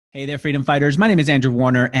Hey there, freedom fighters. My name is Andrew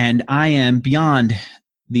Warner, and I am beyond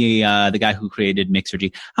the guy who created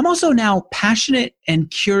Mixergy. I'm also now passionate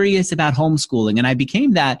and curious about homeschooling, and I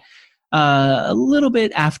became that a little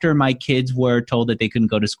bit after my kids were told that they couldn't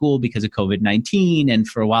go to school because of COVID-19. And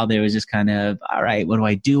for a while, there was just kind of, all right, what do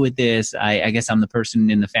I do with this? I guess I'm the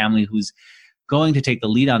person in the family who's going to take the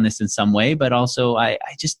lead on this in some way, but also I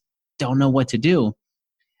just don't know what to do.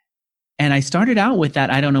 And I started out with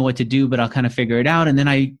that, I don't know what to do, but I'll kind of figure it out. And then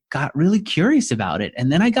I got really curious about it.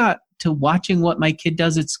 And then I got to watching what my kid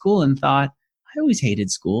does at school and thought, I always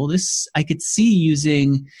hated school. This, I could see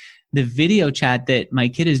using the video chat that my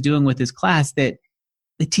kid is doing with his class that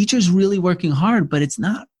the teacher's really working hard, but it's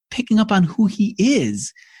not picking up on who he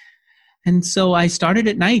is. And so I started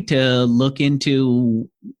at night to look into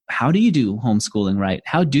how do you do homeschooling right?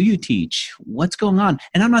 How do you teach? What's going on?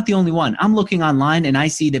 And I'm not the only one. I'm looking online and I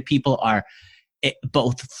see that people are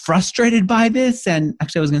both frustrated by this and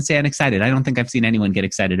actually I was going to say I'm excited. I don't think I've seen anyone get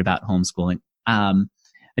excited about homeschooling.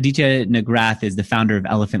 Aditya Nagrath is the founder of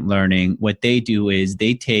Elephant Learning. What they do is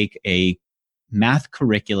they take a math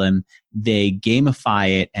curriculum, they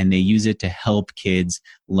gamify it, and they use it to help kids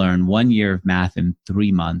learn 1 year of math in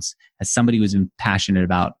 3 months. As somebody who's been passionate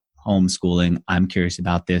about homeschooling, I'm curious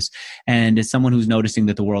about this. And as someone who's noticing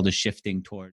that the world is shifting toward